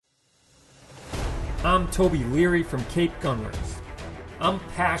I'm Toby Leary from Cape Gunworks. I'm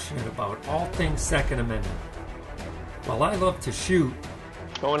passionate about all things Second Amendment. While I love to shoot,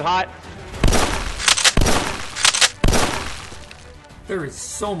 going hot. There is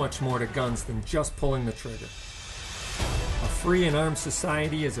so much more to guns than just pulling the trigger. A free and armed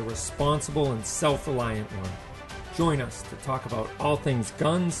society is a responsible and self-reliant one. Join us to talk about all things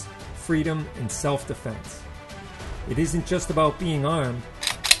guns, freedom, and self-defense. It isn't just about being armed.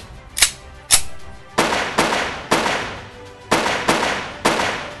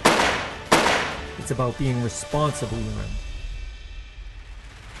 It's about being responsibly armed.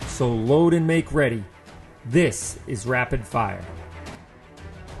 So load and make ready. This is Rapid Fire.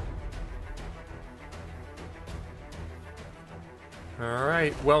 All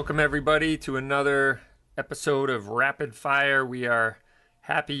right, welcome everybody to another episode of Rapid Fire. We are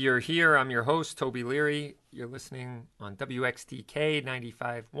happy you're here. I'm your host, Toby Leary. You're listening on WXTK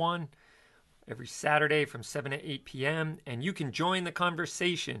 95.1 every Saturday from 7 to 8 p.m. And you can join the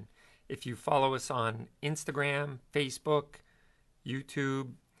conversation if you follow us on Instagram, Facebook,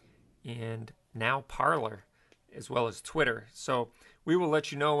 YouTube, and now Parler, as well as Twitter. So we will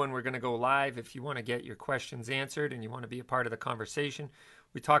let you know when we're going to go live if you want to get your questions answered and you want to be a part of the conversation.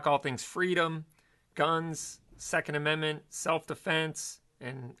 We talk all things freedom, guns, Second Amendment, self-defense,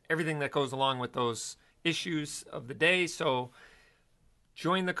 and everything that goes along with those issues of the day. So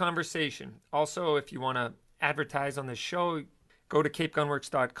join the conversation. Also, if you want to advertise on this show, go to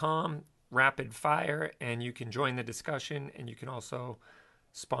capegunworks.com, rapid fire, and you can join the discussion, and you can also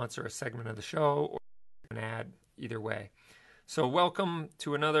sponsor a segment of the show or an ad, either way. So welcome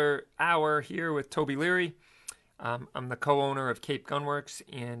to another hour here with Toby Leary. I'm the co-owner of Cape Gunworks,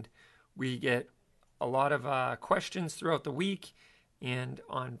 and we get a lot of questions throughout the week and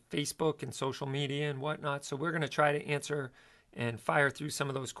on Facebook and social media and whatnot. So we're going to try to answer and fire through some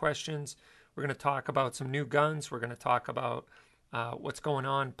of those questions. We're going to talk about some new guns. We're going to talk about what's going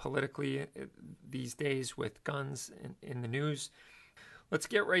on politically these days with guns in the news. Let's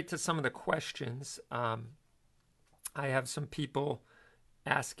get right to some of the questions. I have some people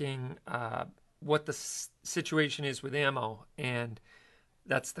asking what the situation is with ammo, and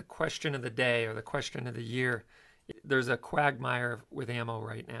that's the question of the day or the question of the year. There's a quagmire with ammo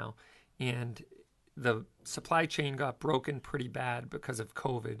right now, and the supply chain got broken pretty bad because of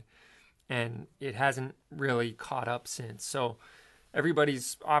COVID, and it hasn't really caught up since. So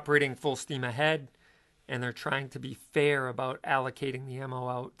everybody's operating full steam ahead, and they're trying to be fair about allocating the ammo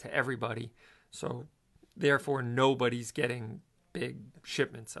out to everybody. So therefore, nobody's getting big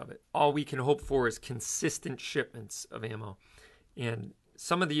shipments of it. All we can hope for is consistent shipments of ammo. And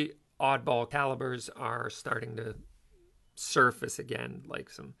some of the oddball calibers are starting to surface again, like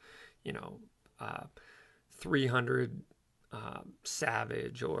some, 300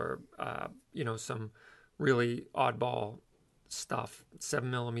 Savage or, some really oddball stuff,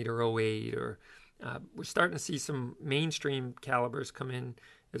 7mm 08, or we're starting to see some mainstream calibers come in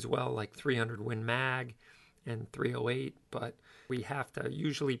as well, like 300 Win Mag and 308, but we have to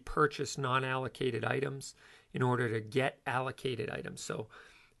usually purchase non-allocated items in order to get allocated items. So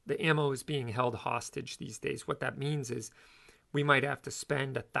the ammo is being held hostage these days. What that means is we might have to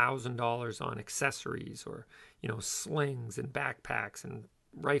spend $1,000 on accessories or, slings and backpacks and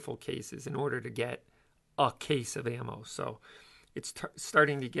rifle cases in order to get a case of ammo. So it's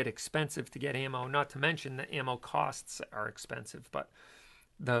starting to get expensive to get ammo, not to mention the ammo costs are expensive, but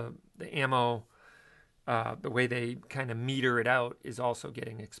the ammo, the way they kind of meter it out is also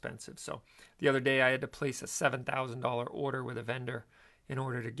getting expensive. So the other day I had to place a $7,000 order with a vendor in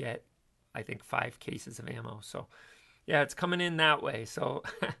order to get, I think, 5 cases of ammo. So yeah, it's coming in that way. So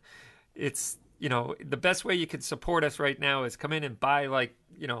it's, the best way you could support us right now is come in and buy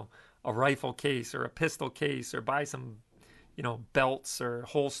a rifle case or a pistol case, or buy some, belts or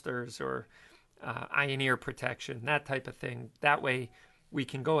holsters or iron ear protection, that type of thing. That way we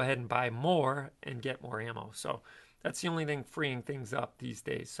can go ahead and buy more and get more ammo. So that's the only thing freeing things up these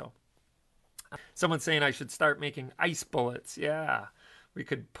days. So someone's saying I should start making ice bullets. Yeah, we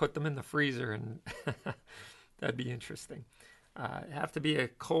could put them in the freezer and that'd be interesting. Have to be a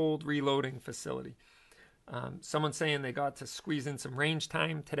cold reloading facility. Someone's saying they got to squeeze in some range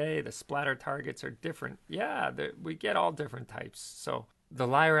time today. The splatter targets are different. Yeah, we get all different types. So the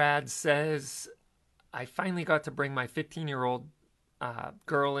Lyrad says, I finally got to bring my 15-year-old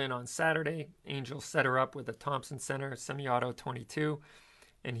girl in on Saturday. Angel set her up with a Thompson Center semi-auto 22,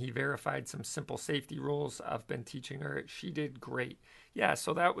 and he verified some simple safety rules I've been teaching her. She did great. Yeah,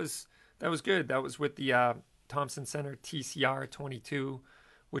 so that was good. That was with the Thompson Center TCR 22,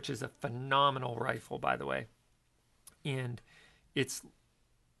 which is a phenomenal rifle, by the way. And it's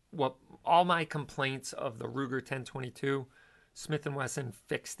what all my complaints of the Ruger 1022, Smith & Wesson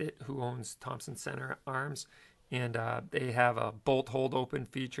fixed it, who owns Thompson Center Arms. And they have a bolt hold open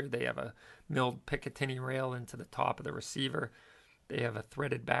feature. They have a milled Picatinny rail into the top of the receiver. They have a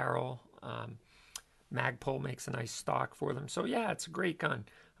threaded barrel. Magpul makes a nice stock for them. So yeah, it's a great gun.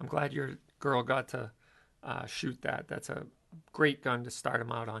 I'm glad your girl got to shoot that. That's a great gun to start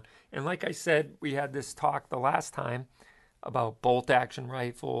them out on. And like I said, we had this talk the last time about bolt action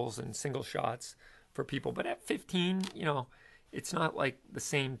rifles and single shots for people. But at 15, it's not like the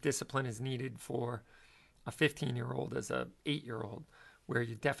same discipline is needed for a 15-year-old as a 8-year-old, where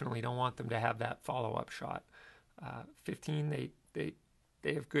you definitely don't want them to have that follow-up shot. 15,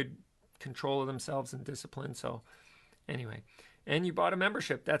 they have good control of themselves and discipline. So anyway, and you bought a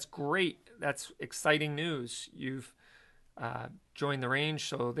membership. That's great. That's exciting news. You've joined the range,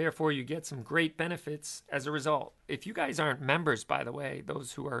 so therefore you get some great benefits as a result. If you guys aren't members, by the way,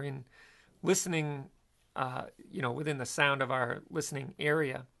 those who are in listening, within the sound of our listening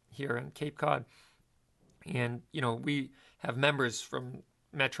area here in Cape Cod, and, we have members from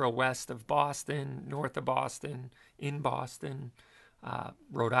Metro West of Boston, north of Boston, in Boston,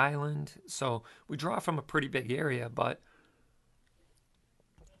 Rhode Island. So we draw from a pretty big area, but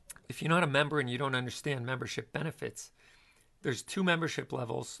if you're not a member and you don't understand membership benefits, there's 2 membership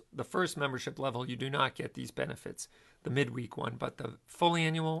levels. The first membership level, you do not get these benefits, the midweek one, but the full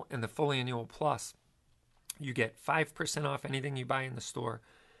annual and the full annual plus, you get 5% off anything you buy in the store,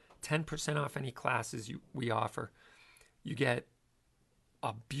 10% off any classes we offer. You get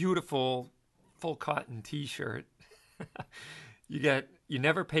a beautiful full cotton t-shirt. You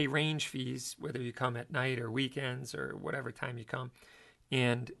never pay range fees, whether you come at night or weekends or whatever time you come.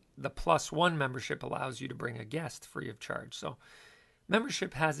 And the +1 membership allows you to bring a guest free of charge. So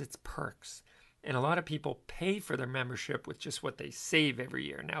membership has its perks. And a lot of people pay for their membership with just what they save every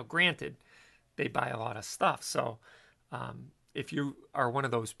year. Now, granted, they buy a lot of stuff. So if you are one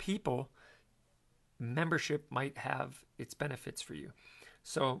of those people, membership might have its benefits for you.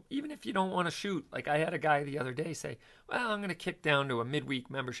 So even if you don't want to shoot, like I had a guy the other day say, well, I'm going to kick down to a midweek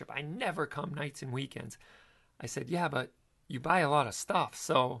membership. I never come nights and weekends. I said, yeah, but you buy a lot of stuff.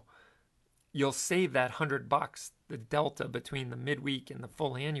 So you'll save that $100, the delta between the midweek and the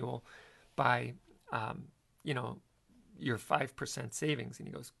full annual by, your 5% savings. And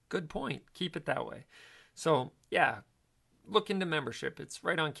he goes, good point. Keep it that way. So yeah, look into membership. It's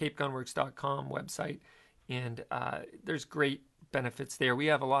right on CapeGunworks.com website, and there's great benefits there. We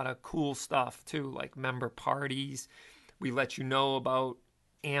have a lot of cool stuff too, like member parties. We let you know about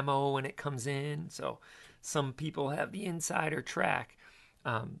ammo when it comes in, so some people have the insider track.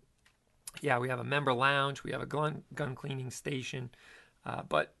 We have a member lounge. We have a gun cleaning station,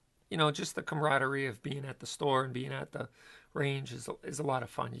 but just the camaraderie of being at the store and being at the range is a lot of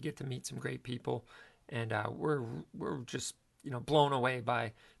fun. You get to meet some great people. And we're just blown away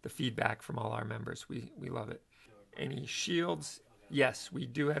by the feedback from all our members. We love it. Any shields? Yes, we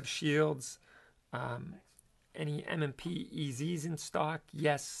do have shields. Any M&P EZs in stock?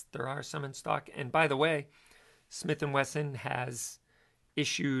 Yes, there are some in stock. And by the way, Smith & Wesson has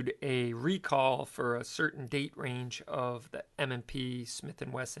issued a recall for a certain date range of the M&P Smith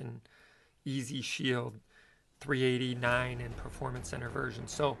 & Wesson EZ Shield 389 and Performance Center version.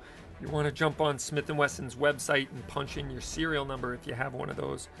 So you want to jump on Smith & Wesson's website and punch in your serial number if you have one of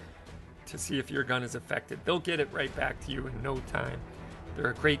those to see if your gun is affected. They'll get it right back to you in no time.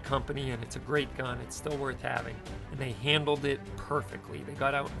 They're a great company and it's a great gun. It's still worth having. And they handled it perfectly. They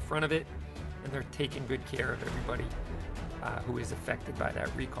got out in front of it and they're taking good care of everybody who is affected by that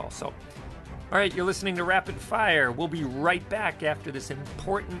recall. So, all right, you're listening to Rapid Fire. We'll be right back after this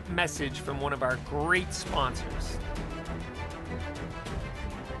important message from one of our great sponsors.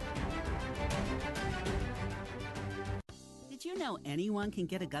 Did you know anyone can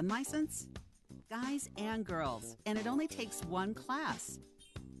get a gun license? Guys and girls, and it only takes one class.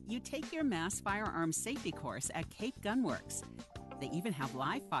 You take your Mass Firearms Safety course at Cape Gunworks. They even have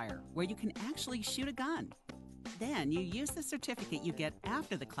live fire, where you can actually shoot a gun. Then you use the certificate you get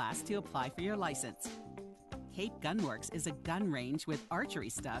after the class to apply for your license. Cape Gunworks is a gun range with archery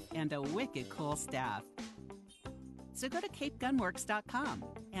stuff and a wicked cool staff. So go to CapeGunworks.com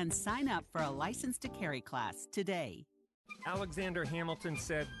and sign up for a license to carry class today. Alexander Hamilton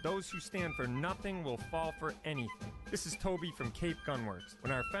said, "Those who stand for nothing will fall for anything." This is Toby from Cape Gunworks.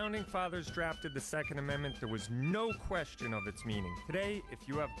 When our founding fathers drafted the Second Amendment, there was no question of its meaning. Today, if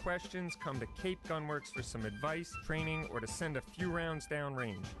you have questions, come to Cape Gunworks for some advice, training, or to send a few rounds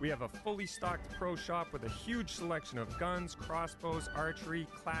downrange. We have a fully stocked pro shop with a huge selection of guns, crossbows, archery,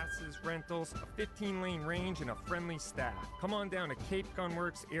 classes, rentals, a 15-lane range, and a friendly staff. Come on down to Cape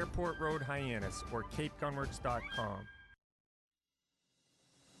Gunworks, Airport Road, Hyannis, or capegunworks.com.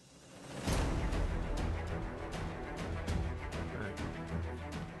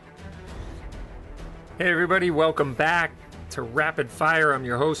 Hey everybody, welcome back to Rapid Fire. I'm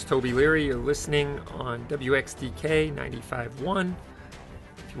your host, Toby Leary. You're listening on WXDK 95.1.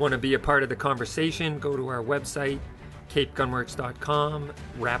 If you want to be a part of the conversation, go to our website, capegunworks.com,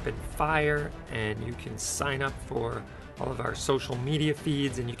 Rapid Fire, and you can sign up for all of our social media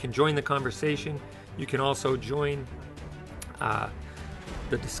feeds and you can join the conversation. You can also join the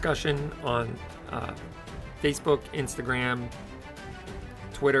discussion on Facebook, Instagram,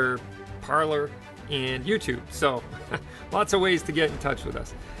 Twitter, Parler, and YouTube. So lots of ways to get in touch with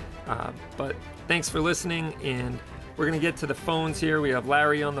us. But thanks for listening, and we're going to get to the phones here. We have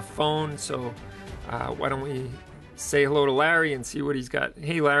Larry on the phone, so why don't we say hello to Larry and see what he's got.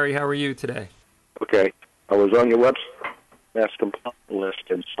 Hey, Larry, how are you today? Okay. I was on your website, mass compliant list,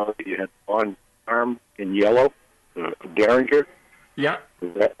 and saw that you had one arm in yellow, Derringer. Yeah.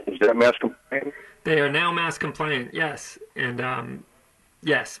 Is that mass compliant? They are now mass compliant, yes. And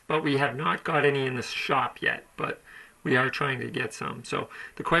yes, but we have not got any in the shop yet, but we are trying to get some. So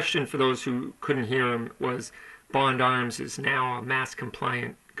the question for those who couldn't hear him was Bond Arms is now a mass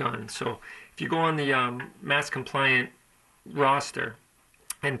compliant gun. So if you go on the mass compliant roster,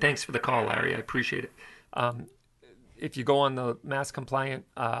 and thanks for the call, Larry, I appreciate it. If you go on the mass compliant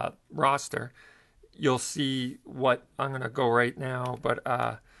roster, you'll see what I'm going to go right now, but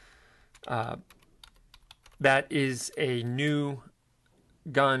that is a new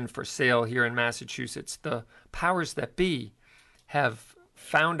gun for sale here in Massachusetts. The powers that be have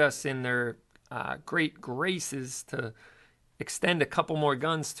found us in their great graces to extend a couple more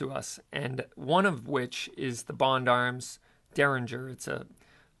guns to us, and one of which is the Bond Arms Derringer. It's a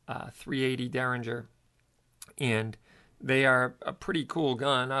 380 Derringer, and they are a pretty cool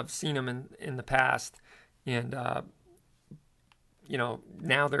gun. I've seen them in the past, and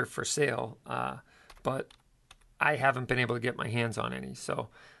now they're for sale, but I haven't been able to get my hands on any. So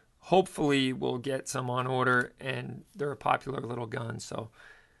hopefully we'll get some on order, and they're a popular little gun. So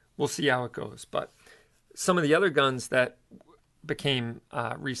we'll see how it goes. But some of the other guns that became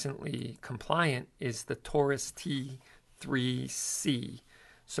recently compliant is the Taurus T3C.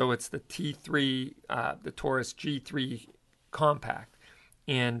 So it's the T3, the Taurus G3 compact.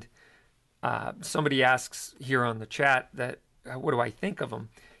 And somebody asks here on the chat that, what do I think of them?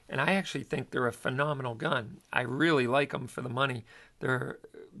 And I actually think they're a phenomenal gun. I really like them for the money. They're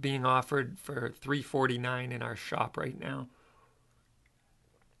being offered for $349 in our shop right now.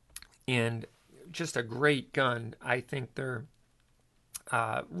 And just a great gun. I think they're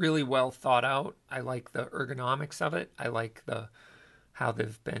really well thought out. I like the ergonomics of it. I like how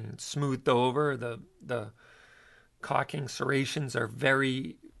they've been smoothed over. The cocking serrations are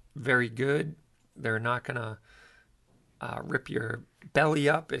very, very good. They're not going to rip your belly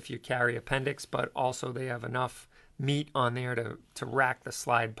up if you carry appendix, but also they have enough meat on there to rack the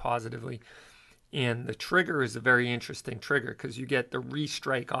slide positively. And the trigger is a very interesting trigger because you get the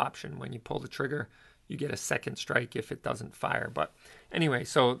restrike option. When you pull the trigger, you get a second strike if it doesn't fire. But anyway,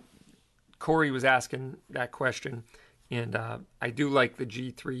 so Corey was asking that question, and I do like the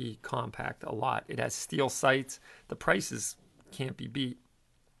G3 compact a lot. It has steel sights. The prices can't be beat.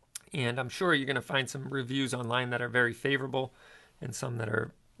 And I'm sure you're going to find some reviews online that are very favorable and some that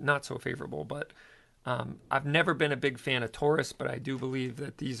are not so favorable. But I've never been a big fan of Taurus, but I do believe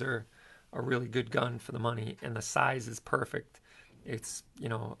that these are a really good gun for the money. And the size is perfect. It's,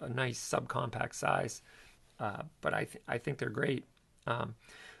 a nice subcompact size. But I think they're great.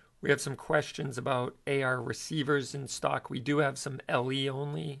 We have some questions about AR receivers in stock. We do have some LE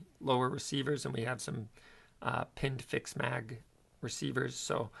only lower receivers, and we have some pinned fixed mag receivers.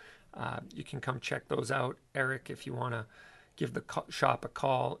 So you can come check those out. Eric, if you want to give the shop a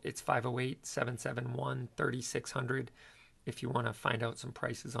call, it's 508-771-3600 if you want to find out some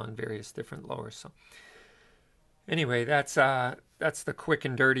prices on various different lowers. So anyway, that's the quick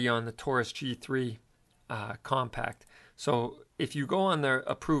and dirty on the Taurus G3 compact. So if you go on the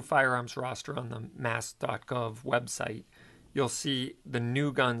approved firearms roster on the mass.gov website, you'll see the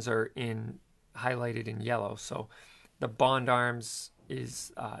new guns are highlighted in yellow. So the Bond Arms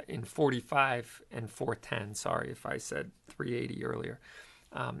is in 45 and 410. Sorry if I said 380 earlier.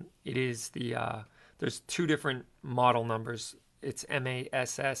 It is the there's two different model numbers. It's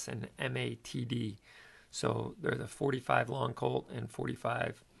MASS and MATD. So they're the 45 long Colt and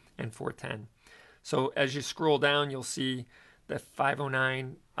 45 and 410. So as you scroll down, you'll see the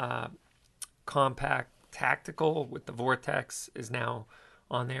 509 compact tactical with the Vortex is now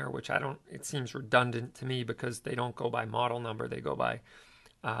on there, which it seems redundant to me because they don't go by model number. They go by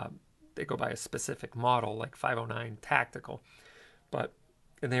a specific model, like 509 tactical.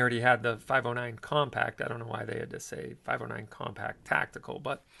 And they already had the 509 compact. I don't know why they had to say 509 compact tactical,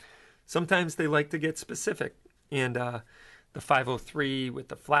 but sometimes they like to get specific. And the 503 with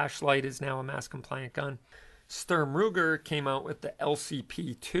the flashlight is now a mass compliant gun. Sturm Ruger came out with the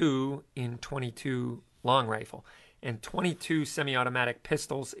LCP2 in 22 long rifle. And 22 semi-automatic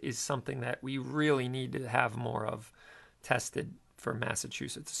pistols is something that we really need to have more of tested for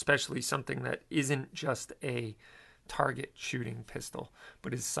Massachusetts, especially something that isn't just a target shooting pistol,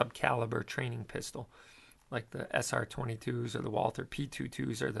 but is subcaliber training pistol. Like the SR22s or the Walther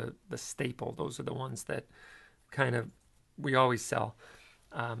P22s are the staple. Those are the ones that kind of we always sell.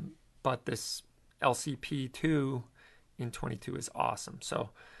 But this LCP2 in 22 is awesome. So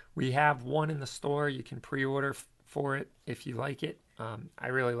we have one in the store. You can pre-order for it if you like it. I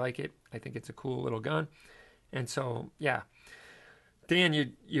really like it. I think it's a cool little gun. And so, yeah. Dan,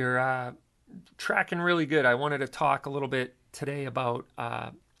 you're tracking really good. I wanted to talk a little bit today about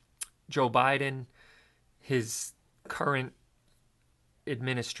Joe Biden, his current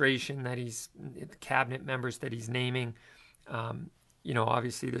administration the cabinet members that he's naming.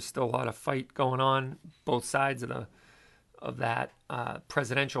 Obviously there's still a lot of fight going on both sides of that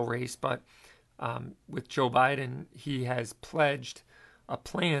presidential race, but with Joe Biden, he has pledged a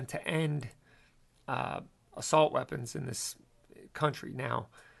plan to end assault weapons in this country. Now,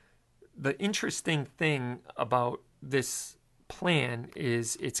 the interesting thing about this plan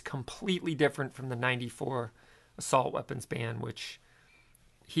is it's completely different from the 94 assault weapons ban, which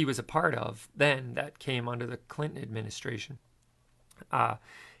he was a part of then, that came under the Clinton administration.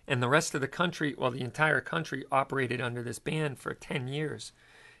 And the rest of the country, the entire country operated under this ban for 10 years.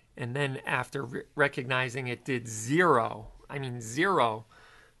 And then after recognizing it did zero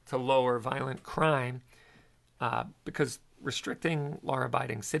to lower violent crime, because restricting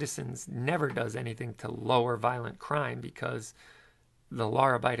law-abiding citizens never does anything to lower violent crime, because the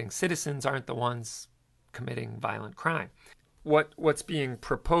law-abiding citizens aren't the ones committing violent crime. What's being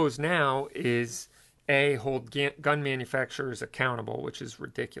proposed now is hold gun manufacturers accountable, which is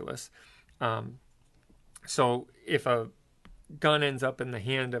ridiculous. So if a gun ends up in the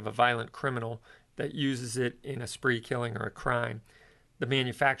hand of a violent criminal that uses it in a spree killing or a crime, the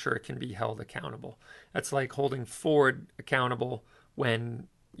manufacturer can be held accountable. That's like holding Ford accountable when,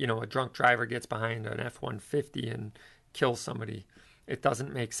 a drunk driver gets behind an F-150 and kills somebody. It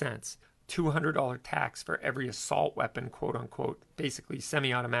doesn't make sense. $200 tax for every assault weapon, quote unquote, basically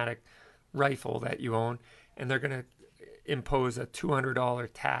semi-automatic rifle that you own, and they're going to impose a $200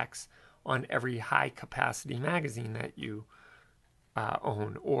 tax on every high capacity magazine that you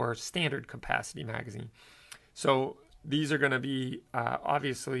own, or standard capacity magazine. So these are going to be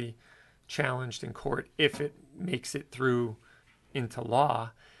obviously challenged in court if it makes it through into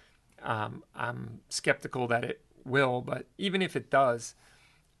law. I'm skeptical that it will, but even if it does,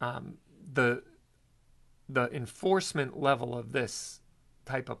 the enforcement level of this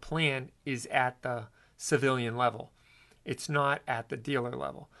type of plan is at the civilian level. It's not at the dealer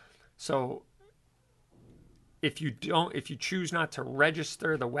level. So if you choose not to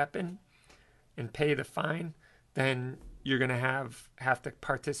register the weapon and pay the fine, then you're going to have to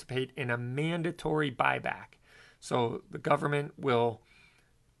participate in a mandatory buyback. So the government will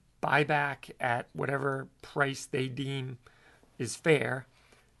buy back at whatever price they deem is fair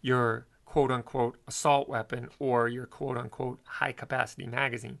your quote-unquote assault weapon or your quote-unquote high-capacity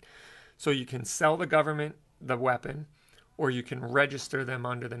magazine. So you can sell the government the weapon, or you can register them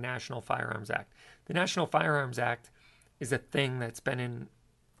under the National Firearms Act. The National Firearms Act is a thing that's been in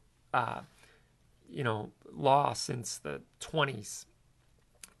law since the 20s.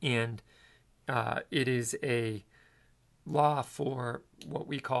 And it is a law for what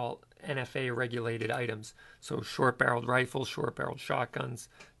we call NFA regulated items. So short-barreled rifles, short-barreled shotguns,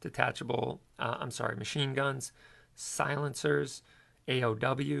 machine guns, silencers,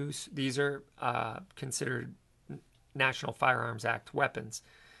 AOWs. These are considered National Firearms Act weapons.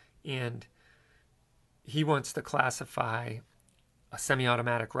 And he wants to classify a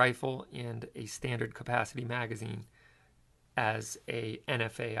semi-automatic rifle and a standard capacity magazine as a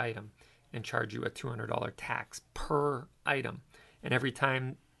NFA item and charge you a $200 tax per item. And every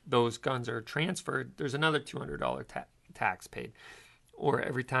time those guns are transferred, there's another $200 tax paid. Or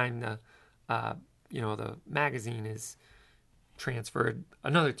every time the the magazine is transferred,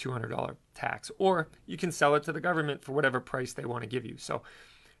 another $200 tax, or you can sell it to the government for whatever price they want to give you. So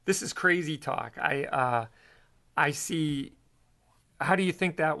this is crazy talk. I see. How do you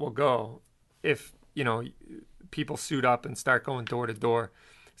think that will go if, people suit up and start going door to door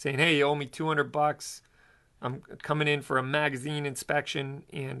saying, hey, you owe me $200. I'm coming in for a magazine inspection,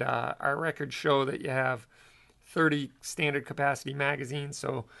 and our records show that you have 30 standard capacity magazines,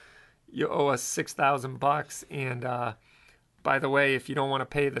 so you owe us $6,000. And by the way, if you don't want to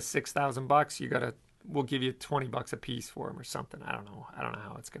pay the $6,000, we'll give you $20 a piece for them or something. I don't know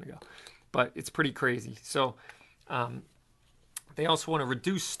how it's going to go, but it's pretty crazy. So they also want to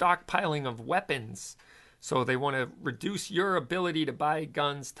reduce stockpiling of weapons. So they want to reduce your ability to buy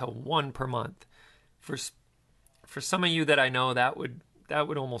guns to 1 per month. For some of you that I know, that would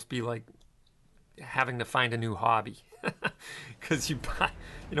almost be like having to find a new hobby, because you buy,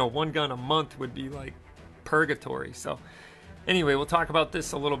 1 gun a month would be like purgatory. So anyway, we'll talk about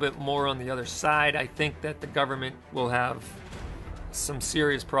this a little bit more on the other side. I think that the government will have some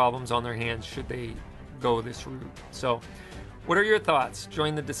serious problems on their hands should they go this route. So what are your thoughts?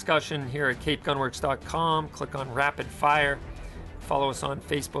 Join the discussion here at capegunworks.com. Click on Rapid Fire. Follow us on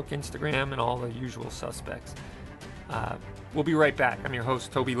Facebook, Instagram, and all the usual suspects. We'll be right back. I'm your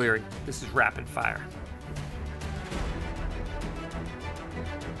host, Toby Leary. This is Rapid Fire.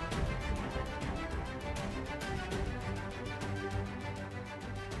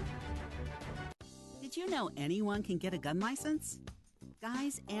 Did you know anyone can get a gun license?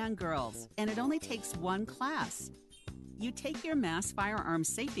 Guys and girls, and it only takes 1 class. You take your mass firearms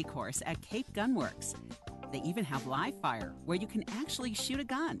safety course at Cape Gunworks. They even have live fire, where you can actually shoot a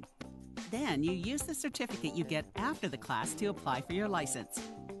gun. Then you use the certificate you get after the class to apply for your license.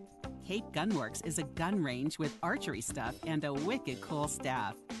 Cape Gunworks is a gun range with archery stuff and a wicked cool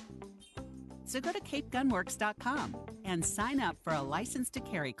staff. So go to capegunworks.com and sign up for a license to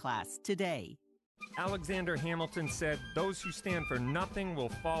carry class today. Alexander Hamilton said, "Those who stand for nothing will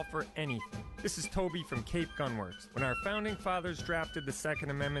fall for anything." This is Toby from Cape Gunworks. When our founding fathers drafted the Second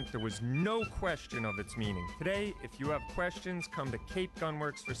Amendment, there was no question of its meaning. Today, if you have questions, come to Cape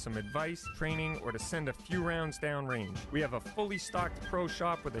Gunworks for some advice, training, or to send a few rounds downrange. We have a fully stocked pro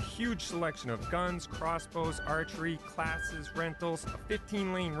shop with a huge selection of guns, crossbows, archery, classes, rentals, a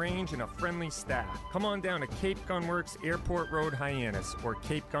 15-lane range, and a friendly staff. Come on down to Cape Gunworks, Airport Road, Hyannis, or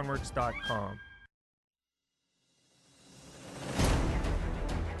capegunworks.com.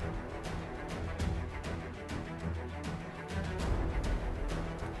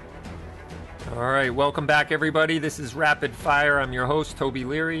 All right, welcome back, everybody. This is Rapid Fire. I'm your host, Toby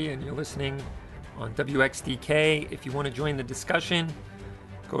Leary, and you're listening on WXDK. If you want to join the discussion,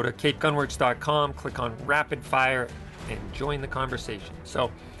 go to capegunworks.com, click on Rapid Fire, and join the conversation.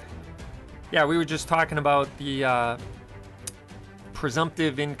 So, yeah, we were just talking about the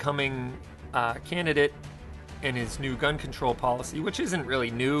presumptive incoming candidate and his new gun control policy, which isn't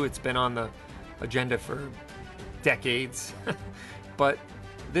really new. It's been on the agenda for decades. But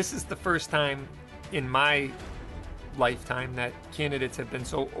this is the first time in my lifetime that candidates have been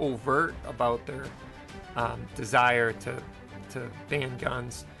so overt about their desire to ban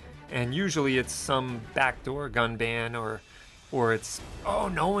guns. And usually it's some backdoor gun ban, or it's, oh,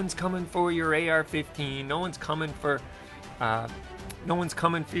 no one's coming for your AR-15, no one's coming for your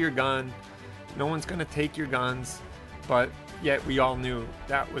gun, no one's going to take your guns. But yet we all knew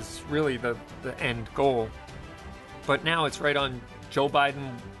that was really the end goal. But now it's right on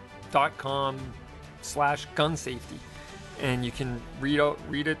joebiden.com/gun safety, and you can read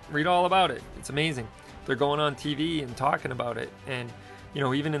all about it. It's amazing. They're going on TV and talking about it, and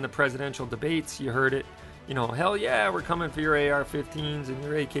even in the presidential debates, you heard it. Hell yeah, we're coming for your AR-15s and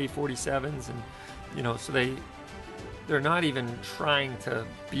your AK-47s, and so they're not even trying to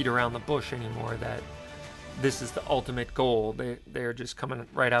beat around the bush anymore that this is the ultimate goal. They're just coming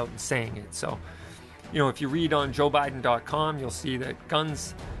right out and saying it. So if you read on joebiden.com, you'll see that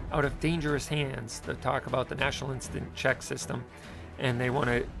guns out of dangerous hands. They talk about the National Instant Check System, and they want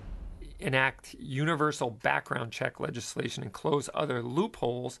to enact universal background check legislation and close other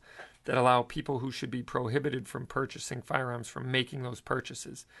loopholes that allow people who should be prohibited from purchasing firearms from making those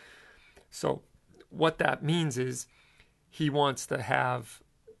purchases. So what that means is he wants to have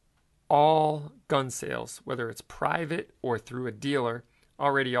all gun sales, whether it's private or through a dealer.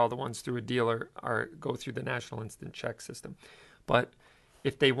 Already all the ones through a dealer go through the National Instant Check System. But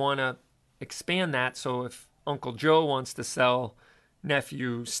if they want to expand that, so if Uncle Joe wants to sell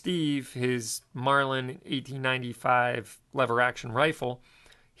nephew Steve his Marlin 1895 lever action rifle,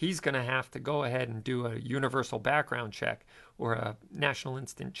 he's going to have to go ahead and do a universal background check or a National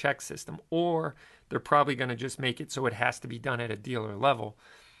Instant Check System, or they're probably going to just make it so it has to be done at a dealer level.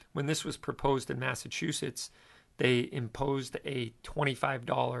 When this was proposed in Massachusetts, they imposed a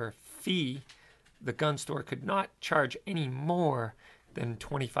 $25 fee. The gun store could not charge any more than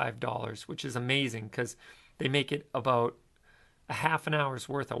 $25, which is amazing because they make it about a half an hour's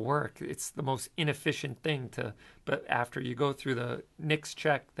worth of work. It's the most inefficient thing but after you go through the NICS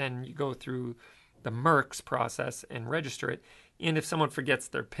check, then you go through the MERCS process and register it. And if someone forgets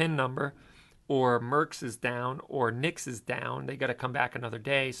their PIN number, or MERCS is down, or NICS is down, they got to come back another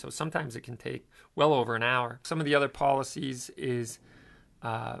day. So sometimes it can take well over an hour. Some of the other policies is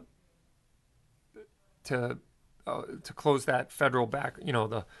to close that federal back,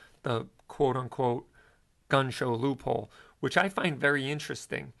 the quote unquote gun show loophole, which I find very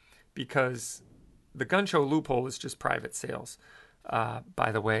interesting because the gun show loophole is just private sales.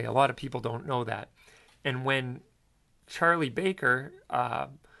 By the way, a lot of people don't know that. And when Charlie Baker,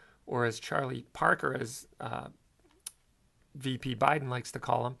 or as Charlie Parker, as VP Biden likes to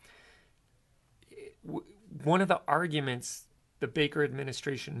call him, one of the arguments the Baker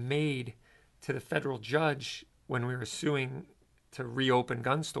administration made to the federal judge when we were suing to reopen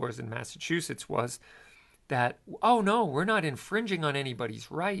gun stores in Massachusetts was that, oh no, we're not infringing on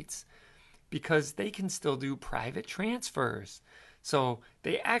anybody's rights because they can still do private transfers. So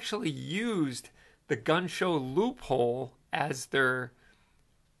they actually used the gun show loophole as their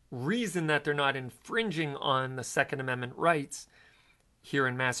reason that they're not infringing on the Second Amendment rights here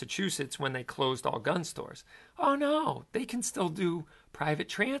in Massachusetts when they closed all gun stores. Oh no, they can still do private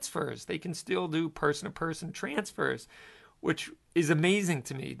transfers. They can still do person-to-person transfers, which is amazing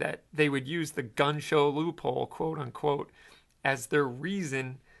to me that they would use the gun show loophole, quote unquote, as their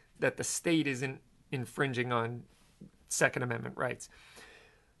reason that the state isn't infringing on Second Amendment rights.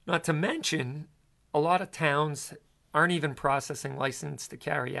 Not to mention, a lot of towns aren't even processing license to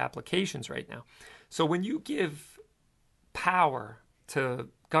carry applications right now. So when you give power to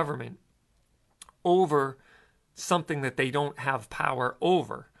government over something that they don't have power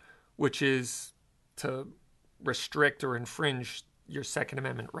over, which is to restrict or infringe your Second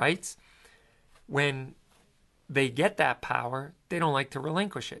Amendment rights, when they get that power, they don't like to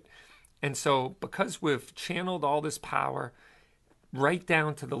relinquish it. And so because we've channeled all this power right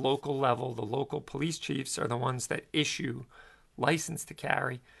down to the local level, the local police chiefs are the ones that issue license to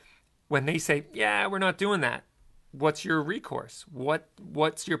carry. When they say, yeah, we're not doing that, what's your recourse?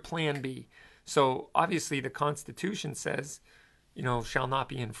 What's your plan B? So obviously the Constitution says, shall not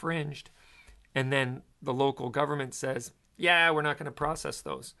be infringed. And then the local government says, yeah, we're not going to process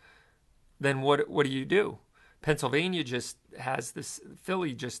those. Then what do you do? Pennsylvania just has this,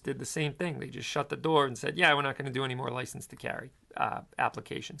 Philly just did the same thing. They just shut the door and said, yeah, we're not going to do any more license to carry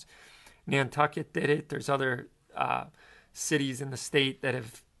applications. Nantucket did it. There's other cities in the state that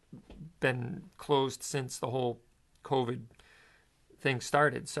have been closed since the whole COVID thing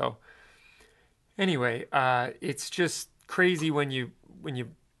started. So anyway, it's just crazy when you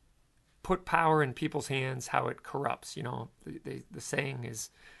put power in people's hands, how it corrupts. The saying is,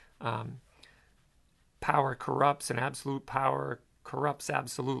 power corrupts and absolute power corrupts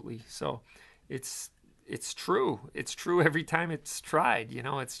absolutely. So it's true. It's true every time it's tried.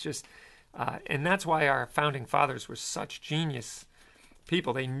 It's just, and that's why our founding fathers were such genius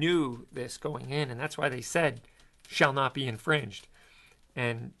people. They knew this going in, and that's why they said, shall not be infringed.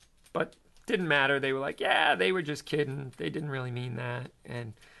 But didn't matter. They were like, yeah, they were just kidding. They didn't really mean that.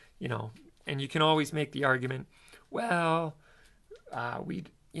 And, and you can always make the argument, well,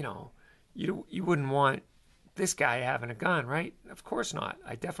 you wouldn't want this guy having a gun, right? Of course not.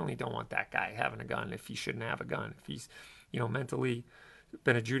 I definitely don't want that guy having a gun if he shouldn't have a gun. If he's, mentally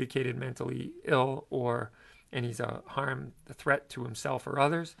been adjudicated mentally ill, and he's a threat to himself or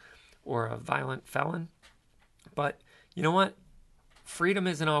others, or a violent felon. But you know what? Freedom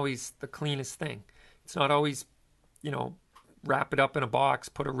isn't always the cleanest thing. It's not always, wrap it up in a box,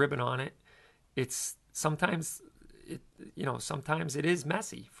 put a ribbon on it. Sometimes it is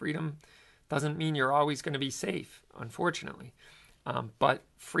messy. Freedom doesn't mean you're always going to be safe, unfortunately. But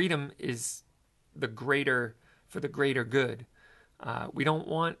freedom is for the greater good. We don't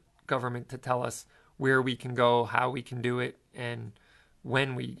want government to tell us where we can go, how we can do it, and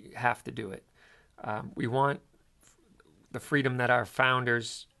when we have to do it. We want the freedom that our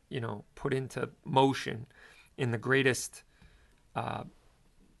founders, put into motion in the greatest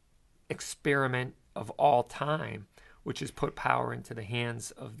experiment of all time, which is put power into the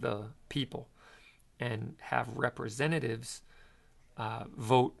hands of the people and have representatives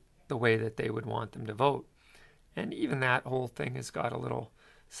vote the way that they would want them to vote. And even that whole thing has got a little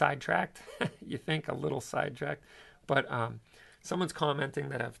sidetracked. You think a little sidetracked. But Someone's commenting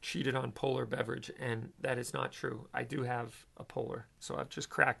that I've cheated on Polar beverage, and that is not true. I do have a Polar, so I've just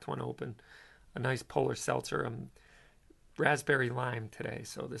cracked one open. A nice Polar seltzer. Raspberry lime today,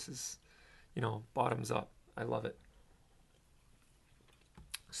 so this is, bottoms up. I love it.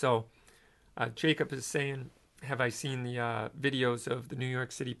 So Jacob is saying, have I seen the videos of the New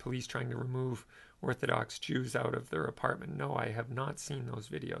York City police trying to remove Orthodox Jews out of their apartment? No, I have not seen those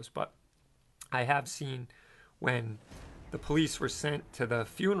videos, but I have seen when the police were sent to the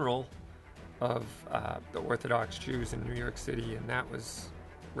funeral of the Orthodox Jews in New York City, and that was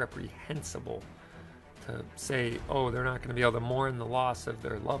reprehensible to say, oh, they're not going to be able to mourn the loss of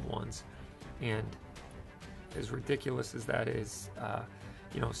their loved ones. And as ridiculous as that is,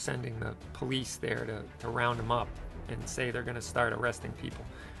 sending the police there to round them up and say they're going to start arresting people.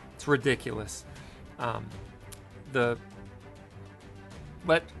 It's ridiculous. Let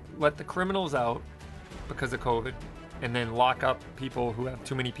the criminals out because of COVID, and then lock up people who have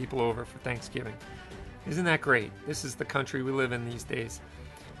too many people over for Thanksgiving. Isn't that great? This is the country we live in these days.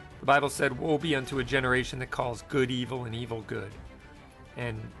 The Bible said, woe be unto a generation that calls good evil and evil good.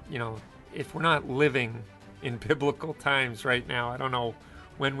 And, if we're not living in biblical times right now, I don't know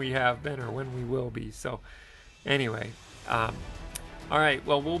when we have been or when we will be. So anyway, all right,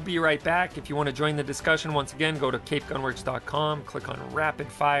 well, we'll be right back. If you want to join the discussion, once again, go to capegunworks.com, click on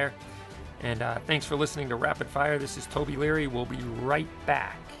Rapid Fire. And thanks for listening to Rapid Fire. This is Toby Leary. We'll be right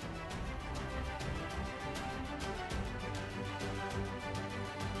back.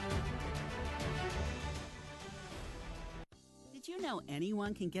 Did you know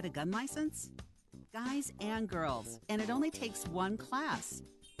anyone can get a gun license? Guys and girls, and it only takes one class.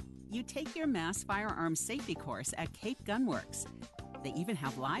 You take your mass firearms safety course at Cape Gunworks. They even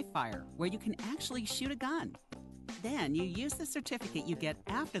have live fire, where you can actually shoot a gun. Then you use the certificate you get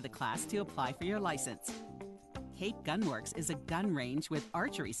after the class to apply for your license. Cape Gunworks is a gun range with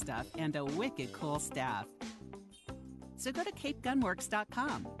archery stuff and a wicked cool staff. So go to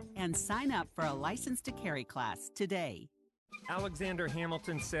capegunworks.com and sign up for a license to carry class today. Alexander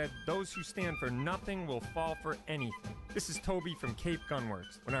Hamilton said, "Those who stand for nothing will fall for anything." This is Toby from Cape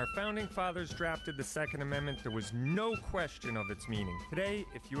Gunworks. When our founding fathers drafted the Second Amendment, there was no question of its meaning. Today,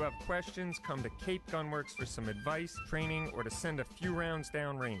 if you have questions, come to Cape Gunworks for some advice, training, or to send a few rounds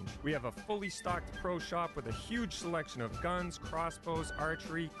downrange. We have a fully stocked pro shop with a huge selection of guns, crossbows,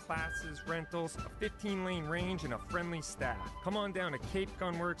 archery, classes, rentals, a 15-lane range, and a friendly staff. Come on down to Cape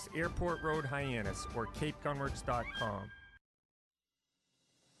Gunworks, Airport Road, Hyannis, or capegunworks.com.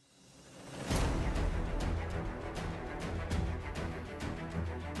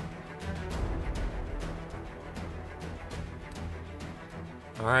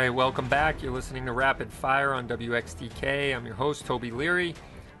 All right, welcome back. You're listening to Rapid Fire on WXTK. I'm your host, Toby Leary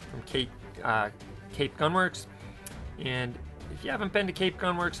from Cape Gunworks. And if you haven't been to Cape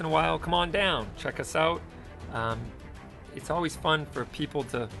Gunworks in a while, come on down. Check us out. It's always fun for people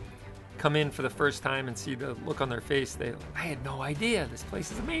to come in for the first time and see the look on their face. I had no idea. This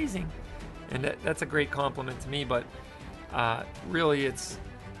place is amazing. And that's a great compliment to me, but really it's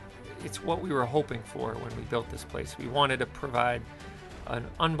what we were hoping for when we built this place. We wanted to provide an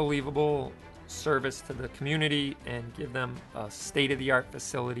unbelievable service to the community and give them a state-of-the-art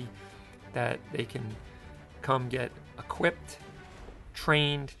facility that they can come get equipped,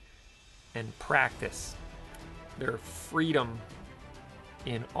 trained, and practice their freedom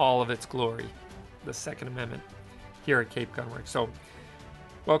in all of its glory, the Second Amendment, here at Cape Gunworks. So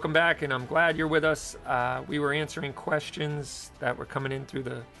welcome back, and I'm glad you're with us. We were answering questions that were coming in through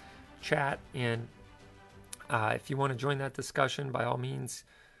the chat, and if you want to join that discussion, by all means,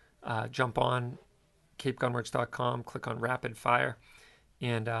 jump on capegunworks.com, click on Rapid Fire,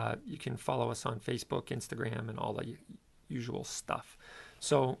 and you can follow us on Facebook, Instagram, and all the usual stuff.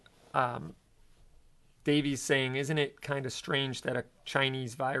 So Davey's saying, isn't it kind of strange that a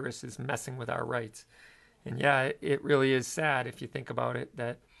Chinese virus is messing with our rights? And yeah, it really is sad if you think about it,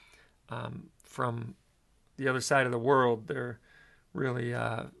 that from the other side of the world, they're really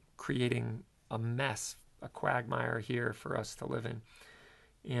creating a mess, a quagmire here for us to live in.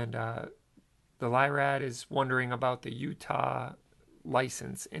 And the LIRAD is wondering about the Utah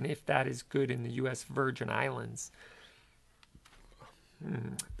license and if that is good in the U.S. Virgin Islands.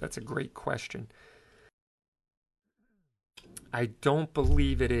 That's a great question. I don't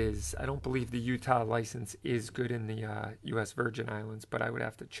believe it is. I don't believe the Utah license is good in the U.S. Virgin Islands, but I would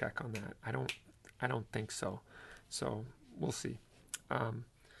have to check on that. I don't think so. So we'll see.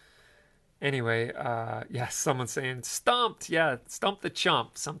 Anyway, yeah, someone's saying stumped. Yeah, stump the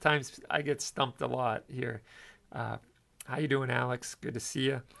chump. Sometimes I get stumped a lot here. How you doing, Alex? Good to see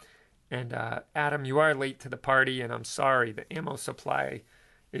you. And Adam, you are late to the party, and I'm sorry. The ammo supply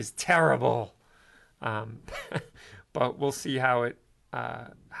is terrible. But we'll see how it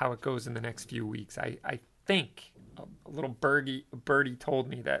goes in the next few weeks. I think a little birdie told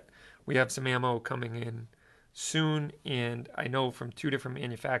me that we have some ammo coming in soon, and I know from 2 different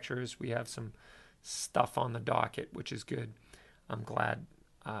manufacturers we have some stuff on the docket, which is good. I'm glad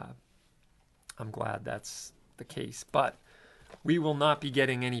that's the case. But we will not be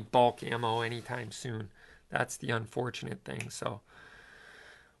getting any bulk ammo anytime soon. That's the unfortunate thing. So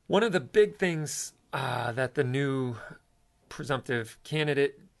one of the big things that the new presumptive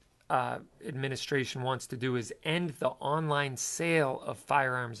candidate administration wants to do is end the online sale of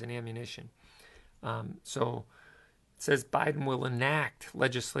firearms and ammunition. So it says Biden will enact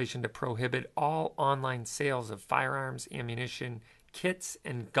legislation to prohibit all online sales of firearms, ammunition, kits,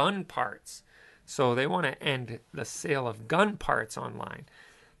 and gun parts. So they want to end the sale of gun parts online.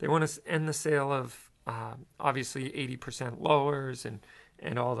 They want to end the sale of obviously 80% lowers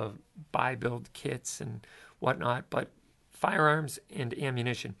and all the buy build kits and whatnot, but firearms and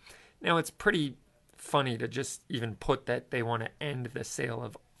ammunition. Now it's pretty funny to just even put that they want to end the sale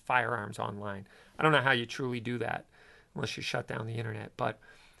of firearms online. I don't know how you truly do that unless you shut down the internet, but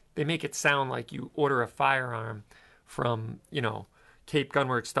they make it sound like you order a firearm from,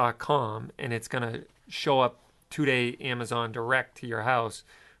 CapeGunworks.com and it's going to show up 2-day Amazon direct to your house,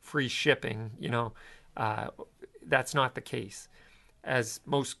 free shipping. That's not the case. As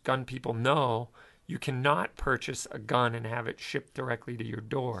most gun people know, you cannot purchase a gun and have it shipped directly to your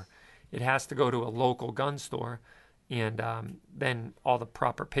door. It has to go to a local gun store, and then all the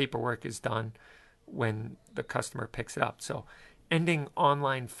proper paperwork is done when the customer picks it up. So ending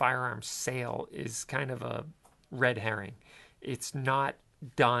online firearms sale is kind of a red herring. It's not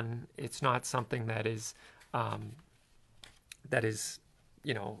done. It's not something that is done.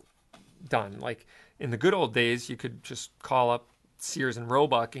 Like in the good old days, you could just call up Sears and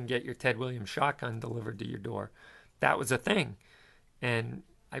Roebuck and get your Ted Williams shotgun delivered to your door. That was a thing. And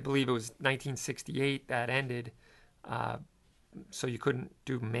I believe it was 1968 that ended. So you couldn't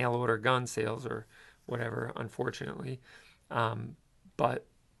do mail order gun sales or whatever, unfortunately. But,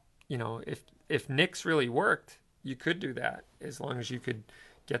 if NICS really worked, you could do that as long as you could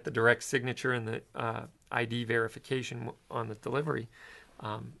get the direct signature and the ID verification on the delivery.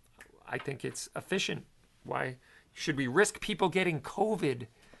 I think it's efficient. Why should we risk people getting COVID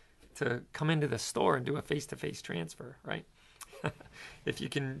to come into the store and do a face-to-face transfer, right? If you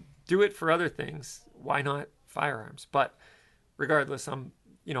can do it for other things, why not firearms? But regardless, I'm,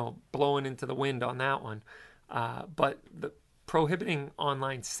 blowing into the wind on that one. But the prohibiting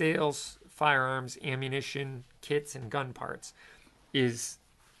online sales, firearms, ammunition, kits, and gun parts is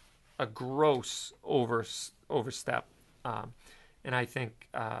a gross overstep. And I think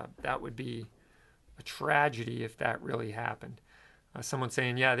that would be a tragedy if that really happened. Someone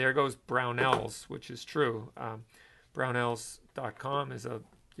saying, yeah, there goes Brownells, which is true. Brownells.com is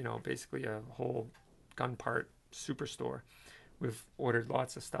basically a whole gun part superstore. We've ordered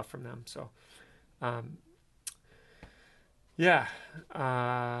lots of stuff from them. So,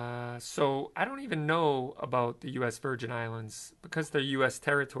 so I don't even know about the U.S. Virgin Islands because they're U.S.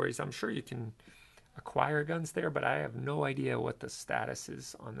 territories. I'm sure you can acquire guns there, but I have no idea what the status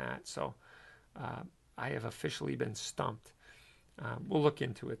is on that. So I have officially been stumped. We'll look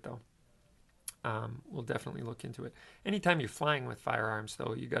into it, though. We'll definitely look into it. Anytime you're flying with firearms,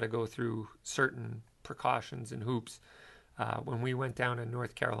 though, you got to go through certain precautions and hoops. When we went down to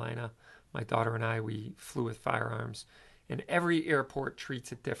North Carolina, my daughter and I, we flew with firearms, and every airport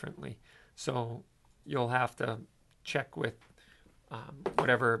treats it differently. So you'll have to check with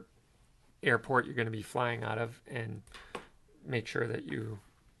whatever airport you're going to be flying out of and make sure that you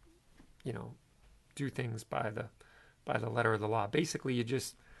do things by the letter of the law. Basically, you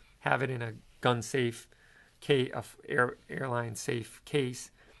just have it in a gun safe case, airline safe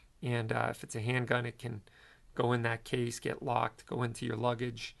case, and if it's a handgun, it can go in that case, get locked, go into your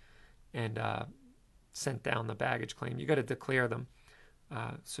luggage, and sent down the baggage claim. You got to declare them,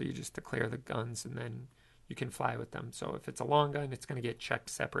 so you just declare the guns, and then you can fly with them. So if it's a long gun, it's going to get checked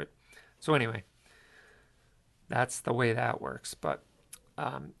separate. So anyway, that's the way that works. But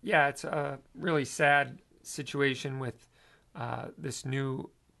it's a really sad situation with this new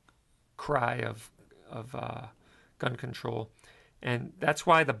cry of gun control, and that's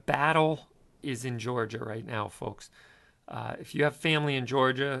why the battle is in Georgia right now, folks. If you have family in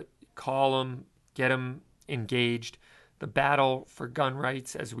Georgia, call them, get them engaged. The battle for gun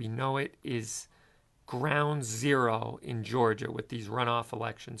rights, as we know it, is ground zero in Georgia with these runoff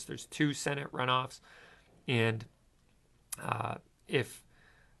elections. There's 2 Senate runoffs, and if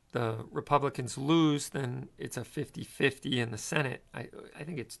the Republicans lose, then it's a 50-50 in the Senate. I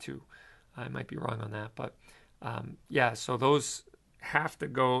think it's 2. I might be wrong on that. But yeah, so those have to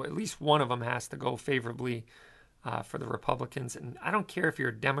go, at least one of them has to go favorably for the Republicans. And I don't care if you're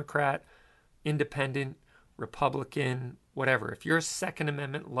a Democrat, Independent, Republican, whatever. If you're a Second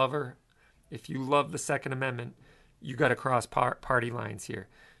Amendment lover, if you love the Second Amendment, you got to cross party lines here.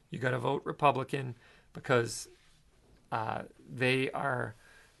 You got to vote Republican because they are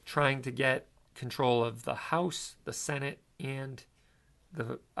trying to get control of the House, the Senate, and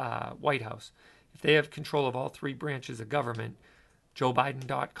the White House. If they have control of all 3 branches of government,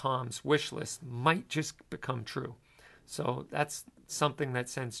 JoeBiden.com's wish list might just become true. So that's something that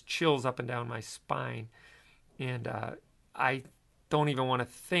sends chills up and down my spine. And I don't even want to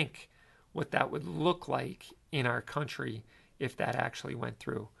think what that would look like in our country if that actually went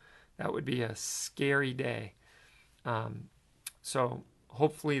through. That would be a scary day. So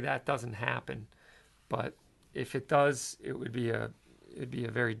hopefully that doesn't happen. But if it does, it'd be a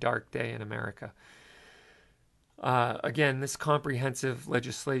very dark day in America. Again, this comprehensive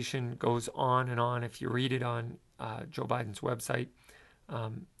legislation goes on and on. If you read it on Joe Biden's website,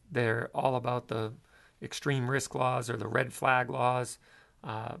 they're all about the extreme risk laws or the red flag laws,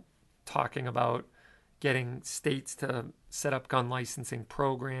 talking about getting states to set up gun licensing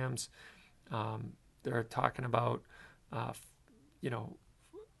programs. They're talking about,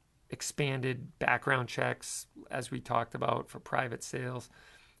 expanded background checks, as we talked about, for private sales,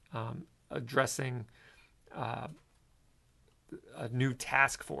 addressing a new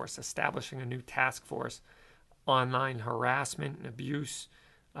task force, establishing a new task force, online harassment and abuse.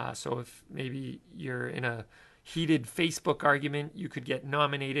 So if maybe you're in a heated Facebook argument, you could get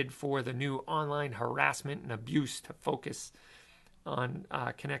nominated for the new online harassment and abuse to focus on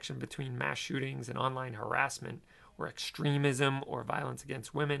connection between mass shootings and online harassment or extremism or violence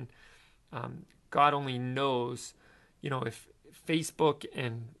against women. God only knows, if Facebook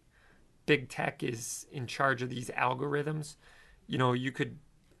and big tech is in charge of these algorithms, you could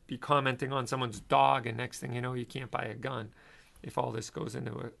be commenting on someone's dog and next thing you know, you can't buy a gun if all this goes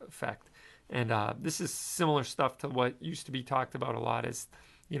into effect. And this is similar stuff to what used to be talked about a lot as,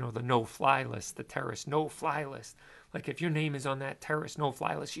 the no-fly list, the terrorist no-fly list. Like if your name is on that terrorist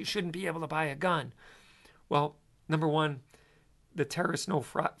no-fly list, you shouldn't be able to buy a gun. Well, number one, the terrorist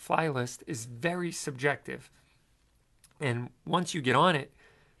no-fly list is very subjective. And once you get on it,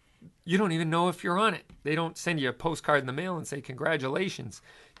 you don't even know if you're on it. They don't send you a postcard in the mail and say, congratulations,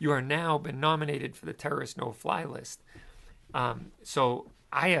 you are now been nominated for the terrorist no-fly list. So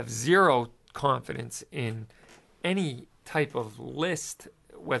I have zero confidence in any type of list,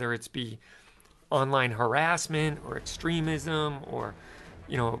 whether it's be online harassment or extremism or,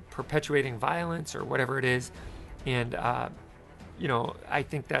 perpetuating violence or whatever it is. And, I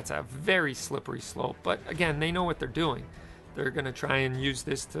think that's a very slippery slope. But again, they know what they're doing. They're going to try and use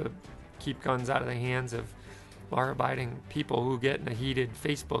this to keep guns out of the hands of law-abiding people who get in a heated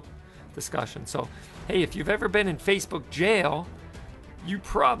Facebook discussion. So, hey, if you've ever been in Facebook jail, you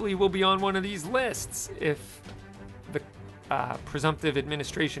probably will be on one of these lists if the presumptive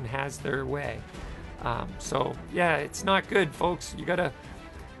administration has their way. So, yeah, it's not good, folks.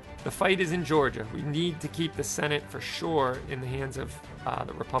 The fight is in Georgia. We need to keep the Senate for sure in the hands of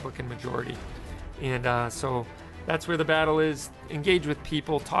the Republican majority. And so that's where the battle is. Engage with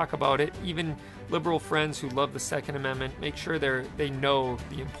people, talk about it. Even liberal friends who love the Second Amendment, make sure they know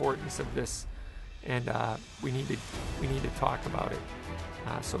the importance of this. And we need to talk about it.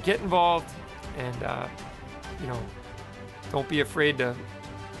 So get involved, and don't be afraid to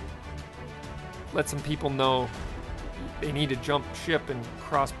let some people know they need to jump ship and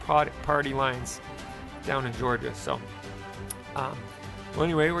cross party lines down in Georgia. So, well,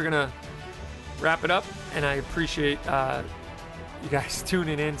 anyway, we're gonna wrap it up, and I appreciate you guys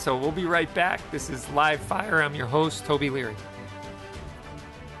tuning in. So we'll be right back. This is Live Fire. I'm your host, Toby Leary.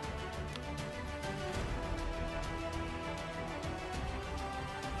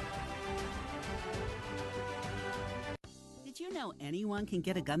 Did you know anyone can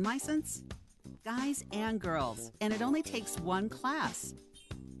get a gun license? Guys and girls, and it only takes one class.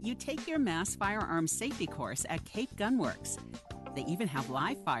 You take your mass firearms safety course at Cape Gunworks. They even have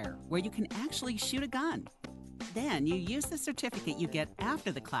live fire, where you can actually shoot a gun. Then you use the certificate you get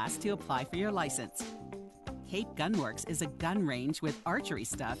after the class to apply for your license. Cape Gunworks is a gun range with archery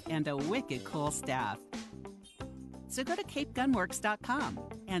stuff and a wicked cool staff. So go to capegunworks.com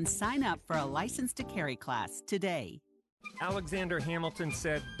and sign up for a license to carry class today. Alexander Hamilton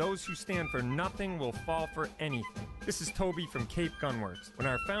said, "Those who stand for nothing will fall for anything." This is Toby from Cape Gunworks. When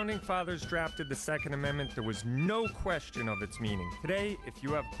our founding fathers drafted the Second Amendment, there was no question of its meaning. Today, if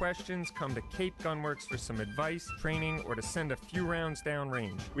you have questions, come to Cape Gunworks for some advice, training, or to send a few rounds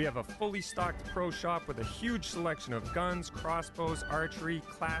downrange. We have a fully stocked pro shop with a huge selection of guns, crossbows, archery,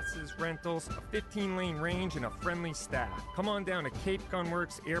 classes, rentals, a 15-lane range, and a friendly staff. Come on down to Cape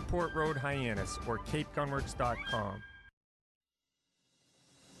Gunworks, Airport Road, Hyannis, or capegunworks.com.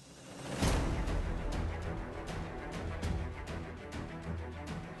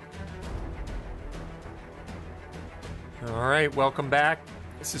 All right, welcome back.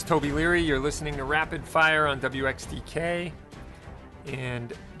 This is Toby Leary. You're listening to Rapid Fire on WXTK.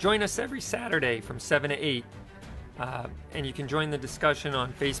 And join us every Saturday from 7 to 8. And you can join the discussion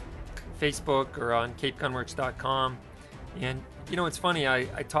on Facebook or on capegunworks.com. And, you know, it's funny, I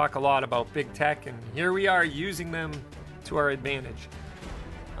talk a lot about big tech, and here we are using them to our advantage.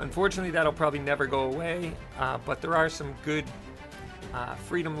 Unfortunately, that'll probably never go away, but there are some good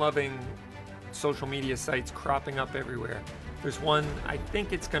freedom-loving social media sites cropping up everywhere. There's one, I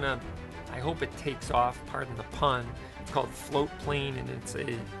think it's gonna, I hope it takes off, pardon the pun. It's called Floatplane, and it's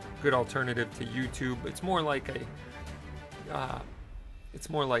a good alternative to YouTube. It's more like a,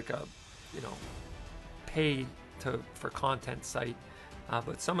 you know, pay for content site.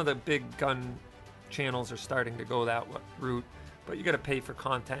 But some of the big gun channels are starting to go that route, but you got to pay for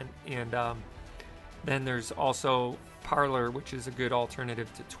content. And then there's also Parler, which is a good alternative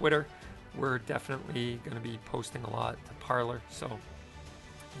to Twitter. We're definitely going to be posting a lot to Parler, so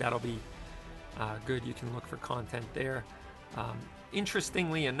that'll be good. You can look for content there.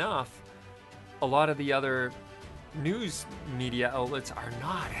 Interestingly enough, a lot of the other news media outlets are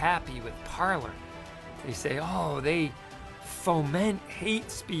not happy with Parler. They say, oh, they foment hate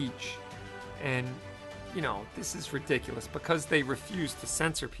speech. And, you know, this is ridiculous. Because they refuse to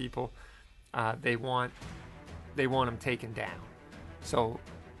censor people, they want them taken down. So,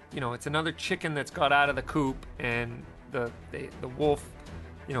 you know, it's another chicken that's got out of the coop, and the wolf,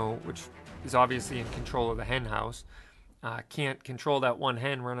 you know, which is obviously in control of the hen house, can't control that one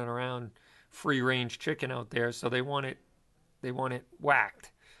hen running around free-range chicken out there, so they want it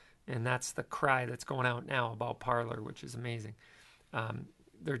whacked. And that's the cry that's going out now about Parler, which is amazing.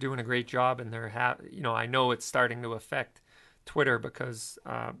 They're doing a great job, and you know, I know it's starting to affect Twitter because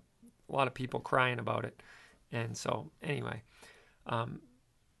a lot of people crying about it. And so, anyway,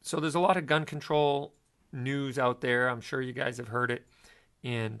 so there's a lot of gun control news out there. I'm sure you guys have heard it.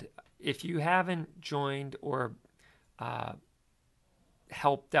 And if you haven't joined or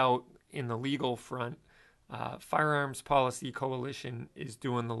helped out in the legal front, Firearms Policy Coalition is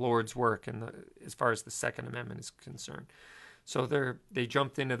doing the Lord's work as far as the Second Amendment is concerned. So they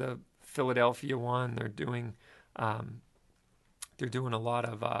jumped into the Philadelphia one. They're doing a lot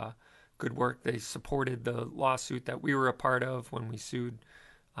of good work. They supported the lawsuit that we were a part of when we sued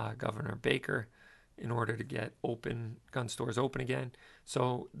Governor Baker in order to get gun stores open again.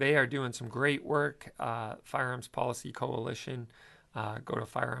 So they are doing some great work. Firearms Policy Coalition. Go to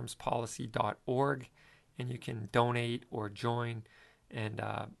firearmspolicy.org, and you can donate or join, and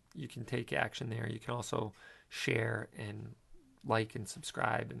you can take action there. You can also share and like and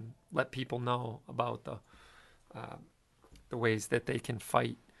subscribe and let people know about the ways that they can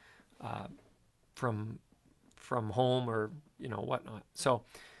fight from home or, you know, whatnot. So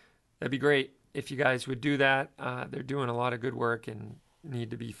that'd be great if you guys would do that. They're doing a lot of good work and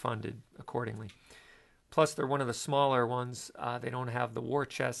need to be funded accordingly. Plus, they're one of the smaller ones. They don't have the war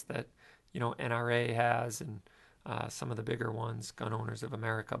chest that, you know, NRA has and some of the bigger ones, Gun Owners of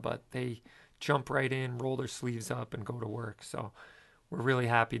America, but they jump right in, roll their sleeves up, and go to work. So we're really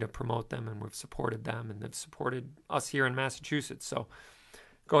happy to promote them, and we've supported them, and they've supported us here in Massachusetts. So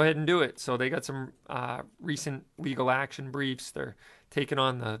go ahead and do it. So they got some recent legal action briefs. They're taking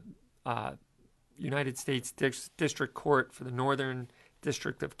on the United States District Court for the Northern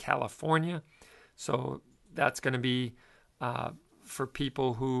District of California. So that's going to be for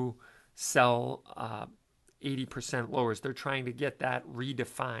people who sell 80% lowers. They're trying to get that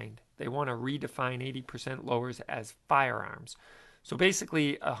redefined. They want to redefine 80% lowers as firearms. So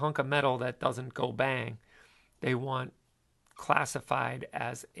basically a hunk of metal that doesn't go bang, they want classified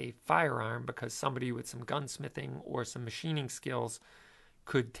as a firearm because somebody with some gunsmithing or some machining skills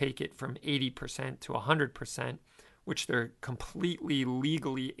could take it from 80% to 100%, which they're completely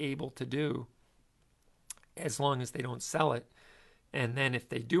legally able to do as long as they don't sell it. And then if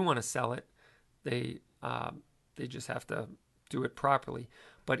they do want to sell it, they just have to do it properly.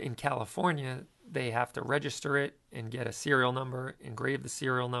 But in California, they have to register it and get a serial number, engrave the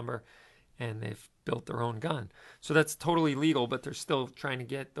serial number, and they've built their own gun. So that's totally legal, but they're still trying to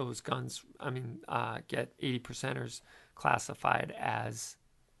get those guns, get 80%ers classified as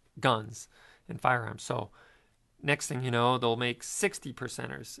guns and firearms. So next thing you know, they'll make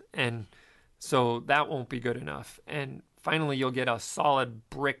 60%ers. And so that won't be good enough. And finally, you'll get a solid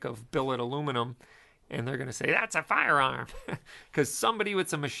brick of billet aluminum, and they're going to say, that's a firearm, because somebody with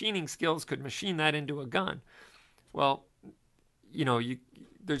some machining skills could machine that into a gun. Well,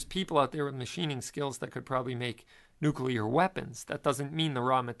 there's people out there with machining skills that could probably make nuclear weapons. That doesn't mean the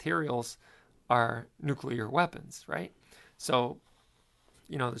raw materials are nuclear weapons, right? So,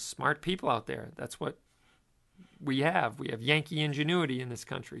 there's smart people out there. That's what we have. We have Yankee ingenuity in this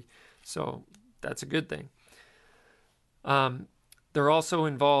country. So that's a good thing. They're also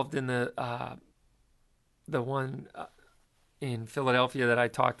involved in the one in Philadelphia that I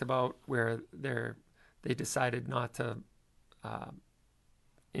talked about, where they decided not to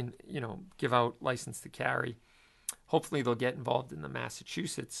give out license to carry. Hopefully they'll get involved in the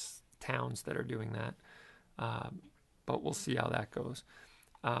Massachusetts towns that are doing that. But we'll see how that goes.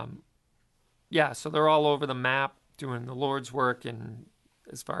 So they're all over the map doing the Lord's work, and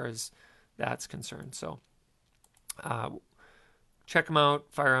as far as that's concerned. So check them out,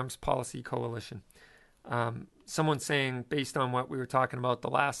 Firearms Policy Coalition. Someone saying, based on what we were talking about the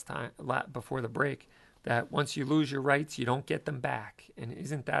last time, before the break, that once you lose your rights, you don't get them back. And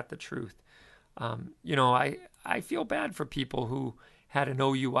isn't that the truth? I feel bad for people who had an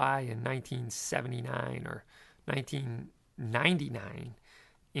OUI in 1979 or 1999.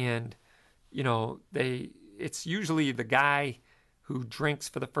 And, it's usually the guy who drinks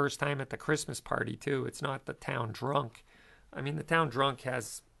for the first time at the Christmas party, too. It's not the town drunk. I mean, the town drunk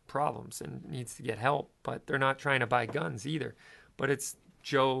has problems and needs to get help, but they're not trying to buy guns either. But it's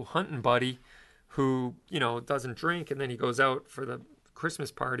Joe hunting buddy who, doesn't drink, and then he goes out for the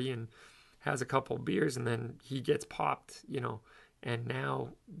Christmas party and has a couple beers, and then he gets popped, and now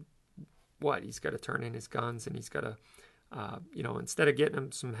what? He's got to turn in his guns, and he's got to, instead of getting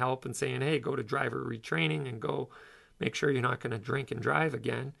him some help and saying, hey, go to driver retraining and go make sure you're not going to drink and drive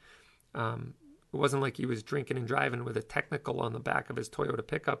again. It wasn't like he was drinking and driving with a technical on the back of his Toyota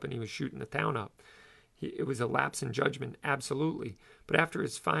pickup and he was shooting the town up. It was a lapse in judgment, absolutely. But after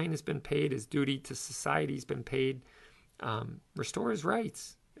his fine has been paid, his duty to society has been paid, restore his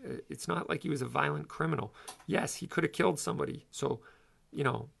rights. It's not like he was a violent criminal. Yes, he could have killed somebody. So,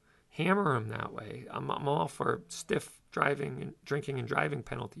 hammer him that way. I'm all for stiff driving and drinking and driving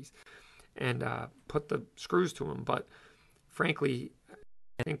penalties and put the screws to him. But frankly,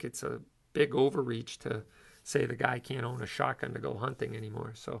 I think it's a big overreach to say the guy can't own a shotgun to go hunting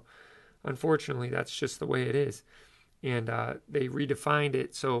anymore. So unfortunately, that's just the way it is. And they redefined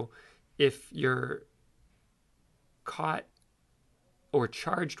it. So if you're caught or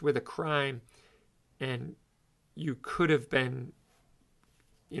charged with a crime and you could have been,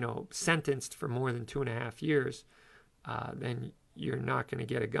 sentenced for more than 2.5 years, then you're not going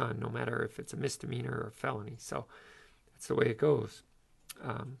to get a gun, no matter if it's a misdemeanor or a felony. So that's the way it goes,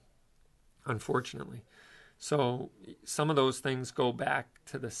 unfortunately. So some of those things go back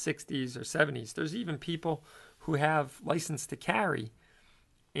to the 60s or 70s. There's even people who have license to carry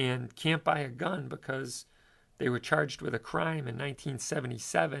and can't buy a gun because they were charged with a crime in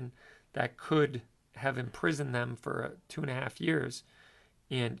 1977 that could have imprisoned them for 2.5 years.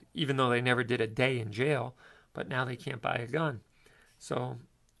 And even though they never did a day in jail, but now they can't buy a gun. So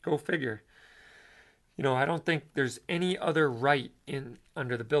go figure. I don't think there's any other right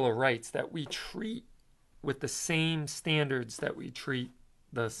under the Bill of Rights that we treat with the same standards that we treat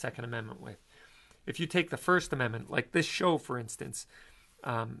the Second Amendment with. If you take the First Amendment, like this show, for instance,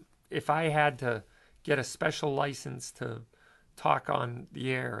 if I had to get a special license to talk on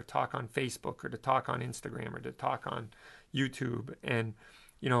the air or talk on Facebook or to talk on Instagram or to talk on YouTube, and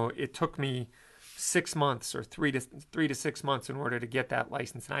it took me 6 months or 3 to 6 months in order to get that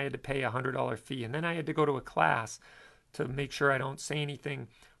license, and I had to pay $100 fee, and then I had to go to a class to make sure I don't say anything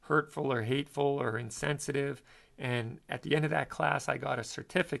hurtful or hateful or insensitive. And at the end of that class, I got a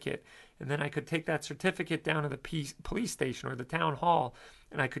certificate, and then I could take that certificate down to the police station or the town hall,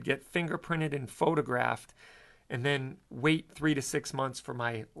 and I could get fingerprinted and photographed, and then wait 3 to 6 months for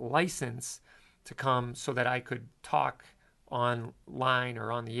my license to come so that I could talk online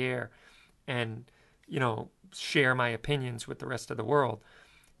or on the air and, share my opinions with the rest of the world.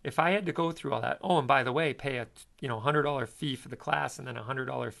 If I had to go through all that, oh, and by the way, pay a $100 fee for the class and then a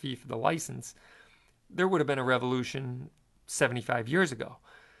 $100 fee for the license, there would have been a revolution 75 years ago,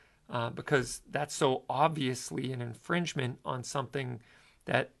 because that's so obviously an infringement on something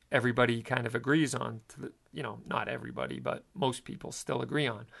that everybody kind of agrees on. Not everybody, but most people still agree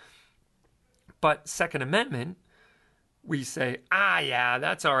on. But Second Amendment, we say, yeah,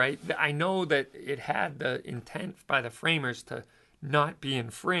 that's all right. I know that it had the intent by the framers to not be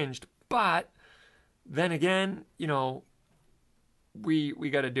infringed, but then again, you know, we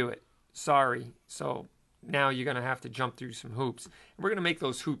got to do it. Sorry. So now you're going to have to jump through some hoops. And we're going to make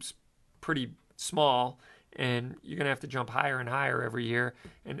those hoops pretty small, and you're going to have to jump higher and higher every year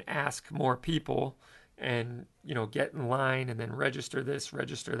and ask more people and, you know, get in line and then register this,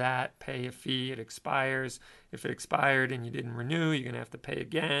 register that, pay a fee. It expires. If it expired and you didn't renew, you're going to have to pay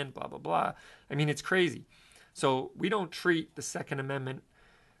again, blah, blah, blah. I mean, it's crazy. So we don't treat the Second Amendment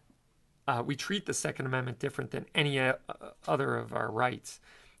we treat the Second Amendment different than any other of our rights.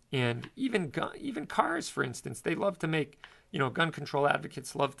 And even cars, for instance, they love to make, you know, gun control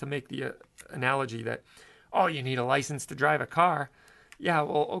advocates love to make the analogy that, oh, you need a license to drive a car. Yeah,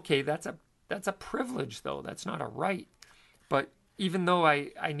 well, okay, that's a privilege, though. That's not a right. But even though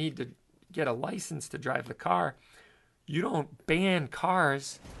I need to get a license to drive the car, you don't ban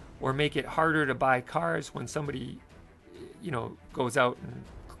cars or make it harder to buy cars when somebody, you know, goes out and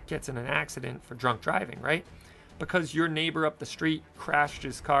gets in an accident for drunk driving, right? Because your neighbor up the street crashed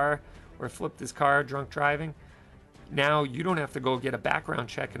his car or flipped his car drunk driving, now you don't have to go get a background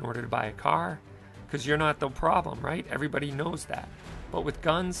check in order to buy a car because you're not the problem, right? Everybody knows that. But with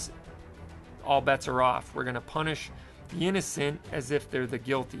guns, all bets are off. We're going to punish the innocent as if they're the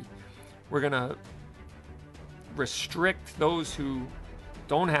guilty. We're going to restrict those who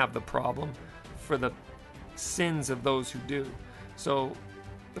don't have the problem for the sins of those who do. So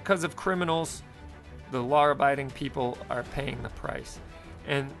because of criminals, the law-abiding people are paying the price.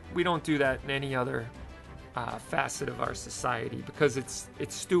 And we don't do that in any other facet of our society because it's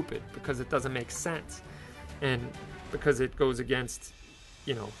stupid, because it doesn't make sense, and because it goes against,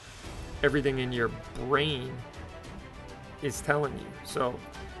 you know, everything in your brain is telling you. So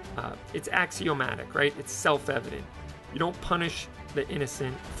it's axiomatic, right? It's self-evident. You don't punish the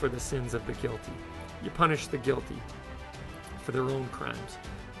innocent for the sins of the guilty. You punish the guilty for their own crimes.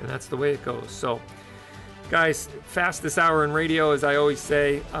 And that's the way it goes. So, guys, fastest hour in radio, as I always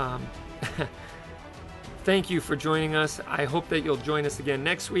say. Thank you for joining us. I hope that you'll join us again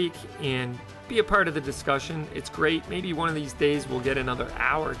next week and be a part of the discussion. It's great. Maybe one of these days we'll get another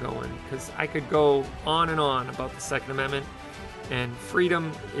hour going, because I could go on and on about the Second Amendment. And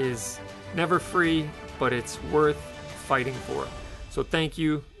freedom is never free, but it's worth fighting for. So thank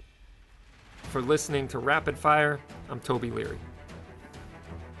you for listening to Rapid Fire. I'm Toby Leary.